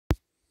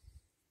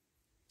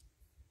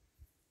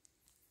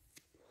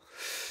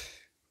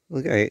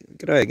Okay,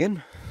 g'day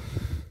again.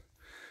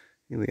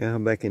 Here we are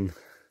back in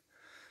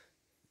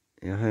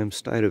our home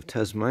state of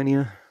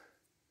Tasmania,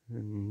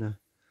 and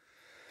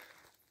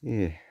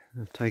yeah,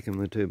 I've taken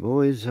the two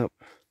boys up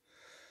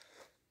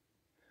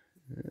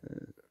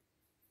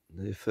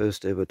their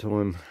first ever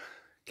time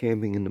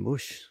camping in the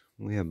bush.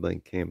 We have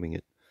been camping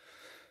at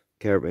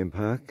Caravan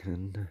Park,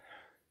 and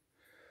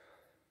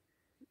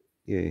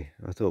yeah,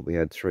 I thought we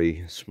had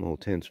 3 small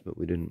tents, but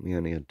we didn't. We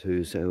only had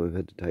 2, so we've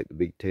had to take the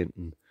big tent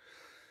and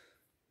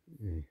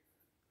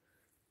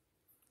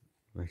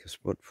make a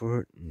spot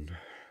for it. And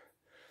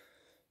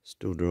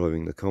still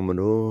driving the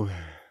Commodore,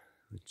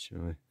 which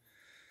I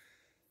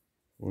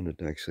wanted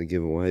to actually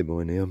give away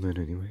by now, but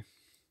anyway.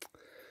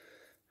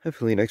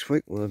 Hopefully next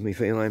week we'll have my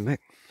feline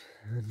back.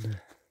 And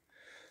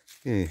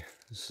yeah,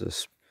 this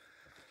is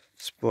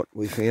a spot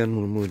we found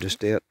when we were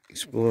just out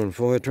exploring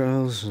fire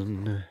trails,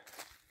 and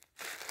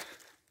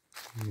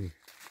yeah,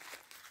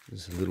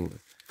 there's a little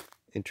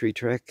entry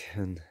track,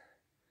 and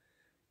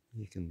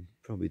you can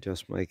probably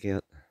just make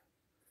out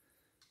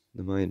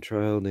the main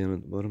trail down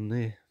at the bottom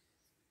there.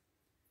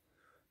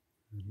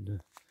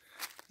 And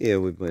yeah,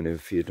 we've been here a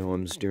few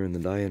times during the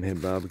day and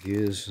had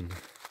barbecues, and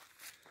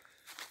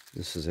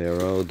this is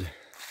our old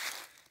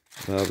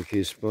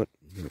barbecue spot.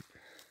 But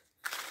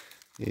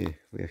yeah,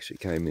 we actually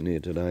came in here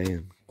today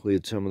and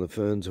cleared some of the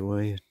ferns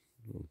away.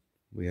 Well,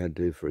 we had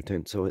to for a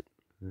tent site.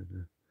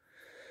 And,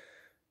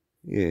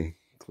 yeah,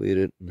 cleared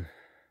it and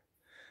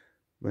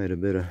made a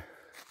better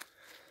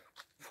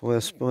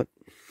fire spot.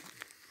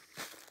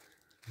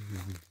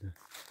 And,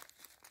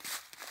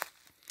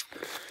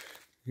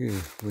 yeah,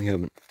 we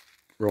haven't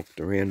rocked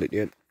around it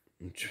yet,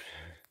 which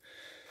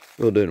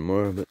we'll do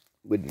tomorrow, but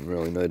we didn't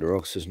really need the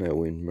rocks. There's no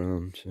wind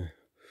blowing, so.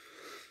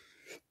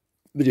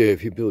 But yeah,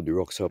 if you build your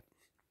rocks up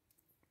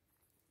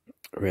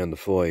around the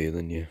fire,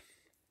 then you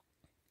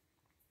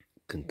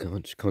can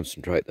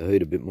concentrate the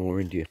heat a bit more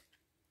into your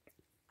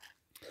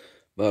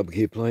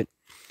barbecue plate.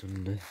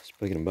 And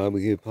speaking of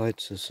barbecue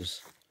plates, this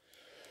is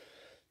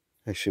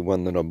actually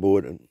one that I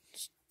bought, and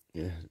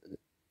yeah,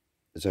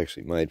 it's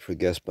actually made for a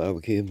gas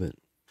barbecue, but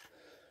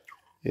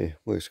yeah,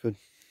 works good.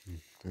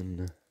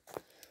 And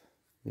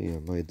yeah, I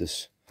made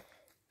this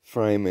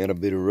frame out of a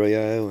bit of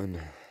Rio and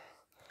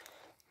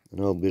an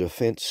old bit of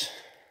fence.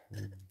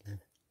 And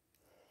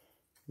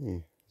yeah,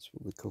 that's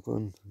what we cook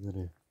on. We've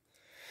got a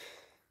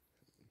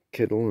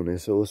kettle and a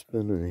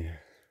saucepan and a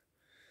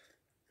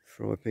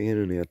fry pan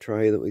and our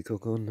tray that we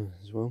cook on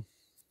as well.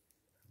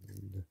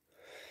 And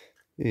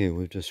yeah,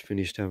 we've just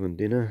finished having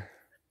dinner.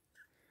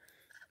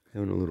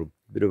 Having a little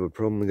bit of a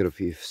problem. We've got a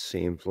few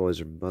sandflies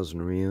are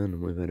buzzing around,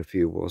 and we've had a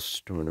few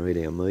wasps trying to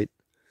eat our meat.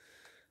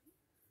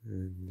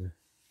 And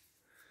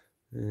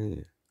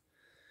yeah.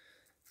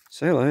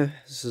 Say hello,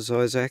 this is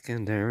Isaac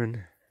and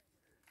Aaron.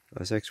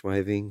 Isaac's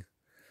waving.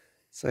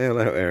 Say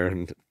hello,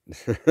 Aaron.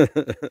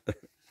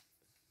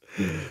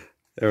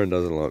 Aaron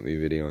doesn't like me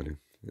videoing him.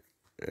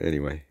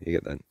 Anyway, you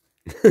get that.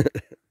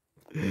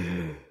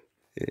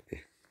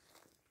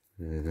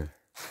 Yeah.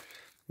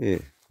 Yeah,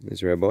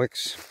 these are our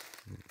bikes.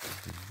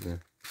 Yeah.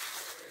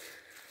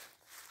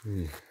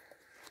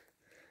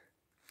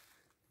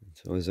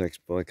 It's Isaac's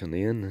bike on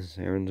the end. There's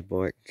Aaron's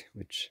bike,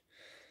 which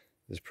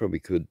is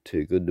probably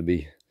too good to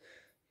be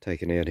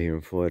taken out here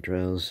on fire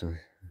trails. So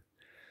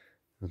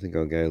I think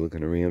I'll go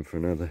looking around for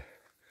another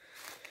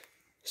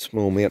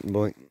small mountain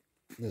bike.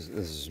 This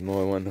is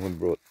my one. I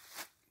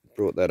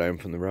brought that home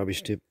from the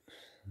rubbish tip,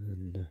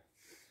 and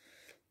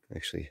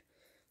actually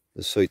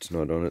the seat's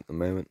not on at the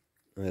moment.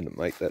 I had to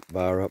make that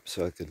bar up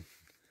so I could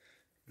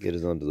get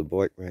it onto the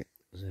bike rack.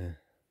 So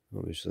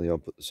obviously I'll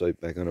put the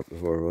seat back on it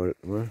before I ride it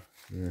tomorrow.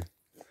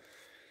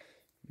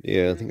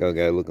 Yeah, I think I'll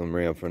go looking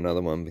around for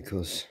another one,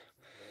 because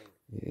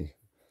yeah,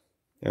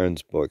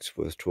 Aaron's bike's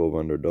worth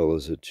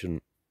 $1,200. It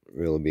shouldn't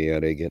really be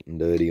out there getting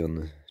dirty on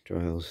the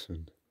trails,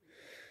 and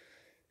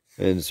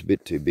it's a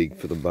bit too big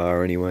for the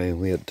bar anyway.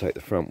 We had to take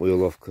the front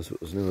wheel off because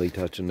it was nearly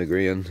touching the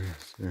ground.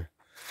 So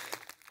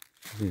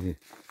yeah,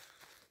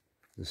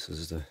 this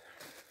is the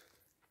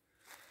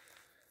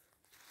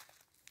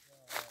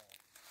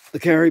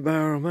carry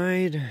bar I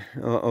made.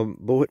 I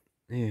bought,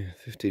 yeah,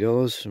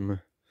 $50 from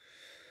a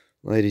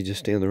lady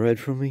just down the road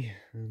from me,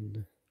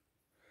 and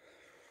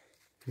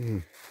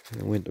yeah,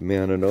 I went to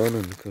mount it on,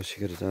 and of course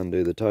you got to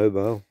undo the toe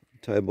ball,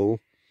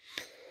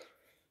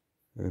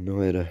 and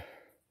I had a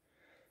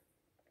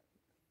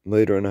 1.5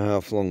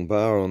 metre long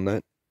bar on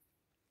that,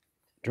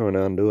 trying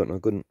to undo it, and I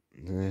couldn't.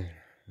 I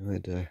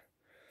had to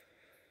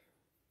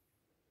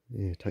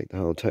take the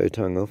whole toe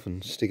tongue off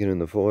and stick it in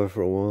the fire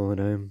for a while at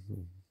home,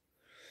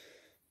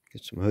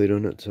 get some heat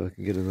on it so I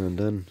can get it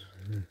undone.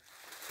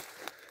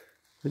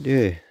 But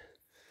yeah,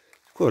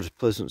 quite a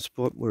pleasant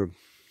spot. We're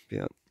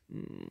about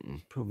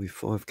probably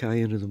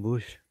 5k into the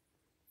bush,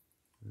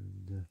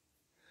 and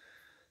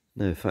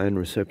no phone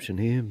reception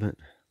here, but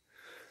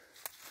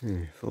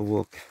yeah, if I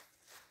walk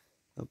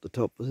up the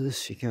top of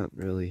this, you can't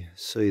really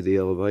see the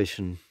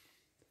elevation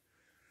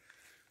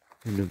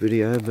in the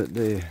video, but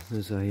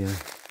there's a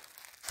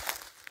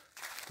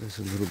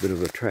little bit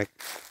of a track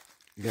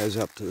that goes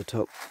up to the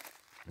top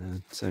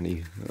It's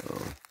only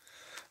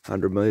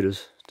 100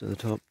 metres to the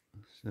top.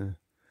 So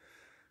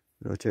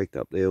I checked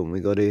up there when we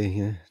got here,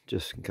 yeah,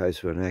 just in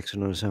case of an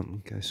accident or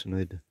something, in case I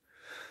need to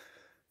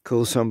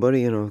call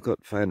somebody, and I've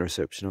got phone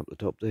reception up the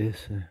top there,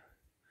 so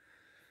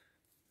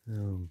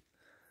go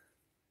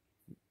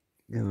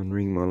and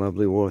ring my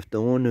lovely wife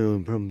Dawn, who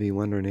will probably be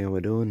wondering how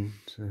we're doing,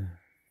 so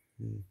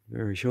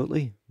very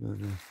shortly. But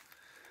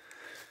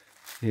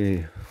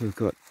yeah, we've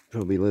got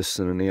probably less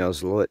than an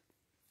hour's light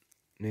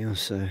now,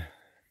 so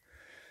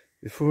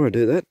before I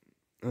do that,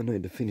 I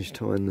need to finish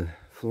tying the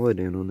fly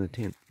down on the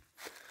tent.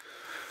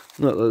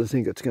 Not that I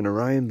think it's going to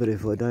rain, but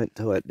if I don't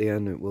tie it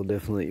down, it will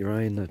definitely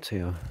rain. That's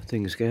how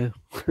things go.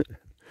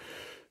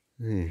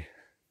 Yeah.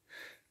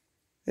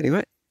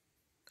 Anyway,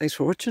 thanks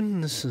for watching.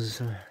 This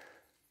is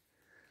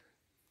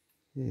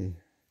yeah,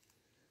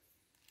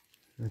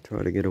 I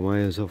try to get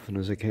away as often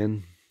as I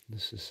can.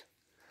 This is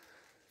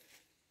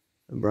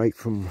a break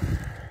from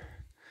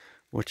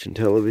watching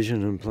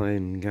television and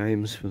playing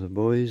games with the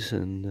boys,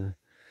 and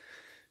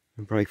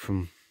a break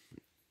from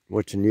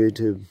watching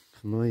YouTube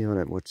for me. I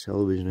don't watch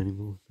television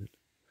anymore, but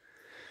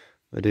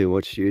I do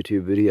watch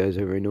YouTube videos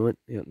every night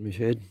out in my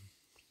shed.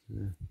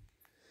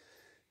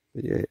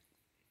 But yeah,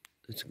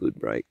 it's a good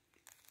break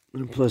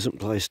and a pleasant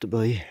place to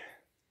be.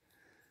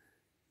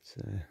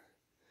 So,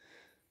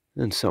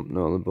 and something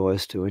I'll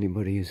advise to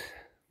anybody who's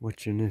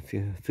watching: if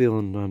you're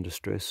feeling under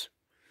stress,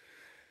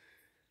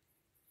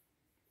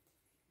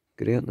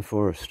 get out in the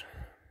forest.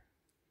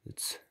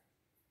 It's,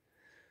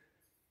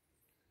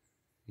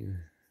 you know,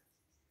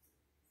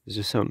 there's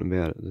just something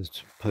about it.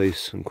 There's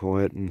peace and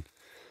quiet, and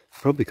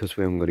probably because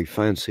we haven't got any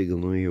phone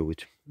signal here,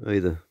 which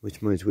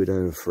means we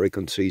don't have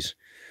frequencies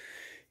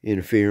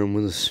interfering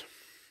with us.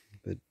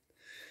 But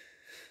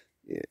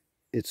yeah,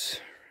 it's,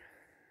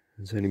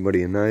 as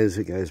anybody who knows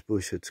who goes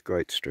bush, it's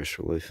great stress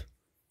relief.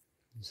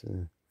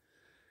 So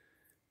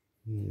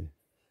yeah.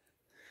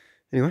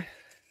 Anyway,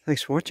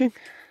 thanks for watching.